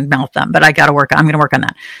drop it and then mouth them. But I'm going to work on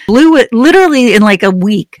that. Blue would literally in like a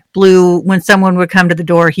week, when someone would come to the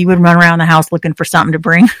door, he would run around the house looking for something to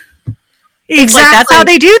bring. Exactly. Like, that's how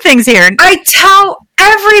they do things here. I tell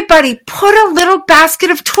everybody, put a little basket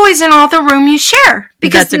of toys in all the room you share.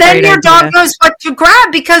 Because then your dog knows what to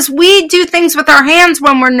grab. Because we do things with our hands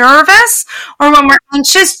when we're nervous or when we're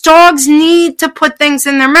anxious. Dogs need to put things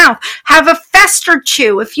in their mouth. Have a fester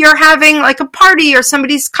chew. If you're having like a party or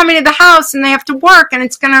somebody's coming to the house and they have to work and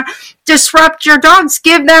it's going to disrupt your dogs,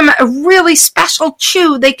 give them a really special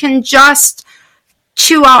chew they can just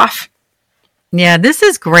chew off. Yeah, this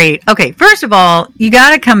is great. Okay, first of all, you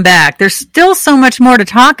got to come back. There's still so much more to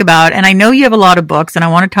talk about, and I know you have a lot of books, and I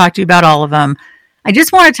want to talk to you about all of them. I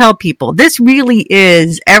just want to tell people, this really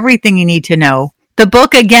is everything you need to know. The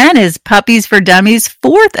book, again, is Puppies for Dummies,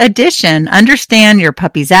 4th edition. Understand your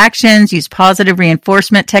puppy's actions, use positive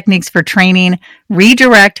reinforcement techniques for training,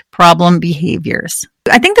 redirect problem behaviors.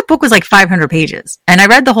 I think the book was like 500 pages, and I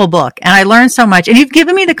read the whole book, and I learned so much. And you've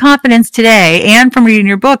given me the confidence today and from reading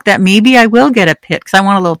your book that maybe I will get a pit, because I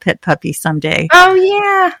want a little pit puppy someday. Oh,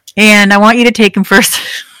 yeah. And I want you to take him first.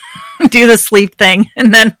 Do the sleep thing,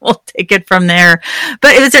 and then we'll take it from there.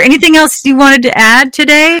 But is there anything else you wanted to add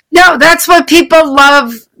today? No, that's what people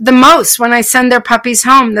love the most when I send their puppies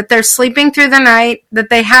home, that they're sleeping through the night, that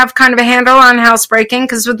they have kind of a handle on housebreaking,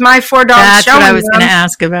 because with my 4 dogs that's showing what I was going to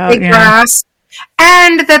ask about. Big grass,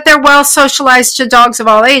 and that they're well socialized to dogs of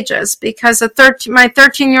all ages, because my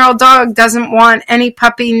 13-year-old dog doesn't want any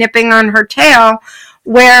puppy nipping on her tail,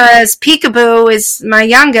 whereas Peekaboo is my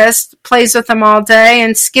youngest, plays with them all day,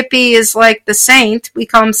 and Skippy is like the saint. We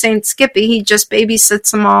call him Saint Skippy. He just babysits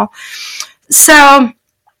them all. So,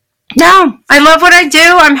 no, I love what I do.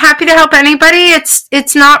 I'm happy to help anybody.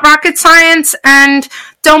 It's not rocket science, and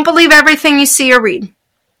don't believe everything you see or read.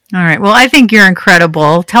 All right. Well, I think you're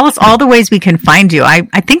incredible. Tell us all the ways we can find you. I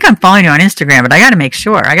think I'm following you on Instagram, but I got to make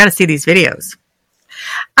sure. I got to see these videos.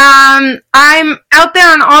 I'm out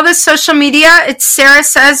there on all the social media. It's Sarah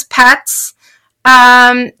Says Pets.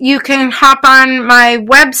 You can hop on my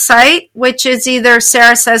website, which is either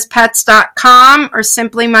sarahsayspets.com or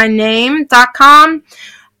simply my name.com.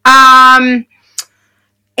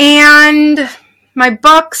 And my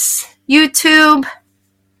books, YouTube,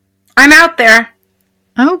 I'm out there.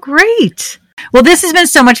 Oh, great. Well, this has been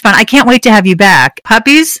so much fun. I can't wait to have you back.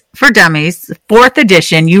 Puppies for Dummies, 4th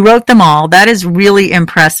edition. You wrote them all. That is really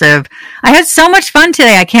impressive. I had so much fun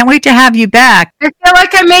today. I can't wait to have you back. I feel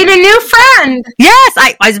like I made a new friend. Yes,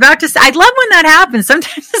 I was about to say, I love when that happens.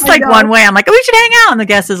 Sometimes it's like one way. I'm like, oh, we should hang out. And the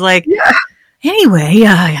guest is like, anyway,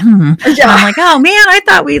 I'm like, oh man, I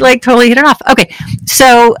thought we like totally hit it off. Okay,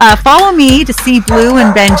 so follow me to see Blue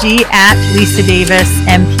and Benji at Lisa Davis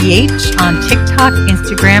MPH on TikTok,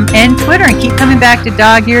 Instagram, and Twitter. And keep coming back to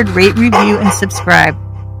Dog Eared, rate, review, and subscribe.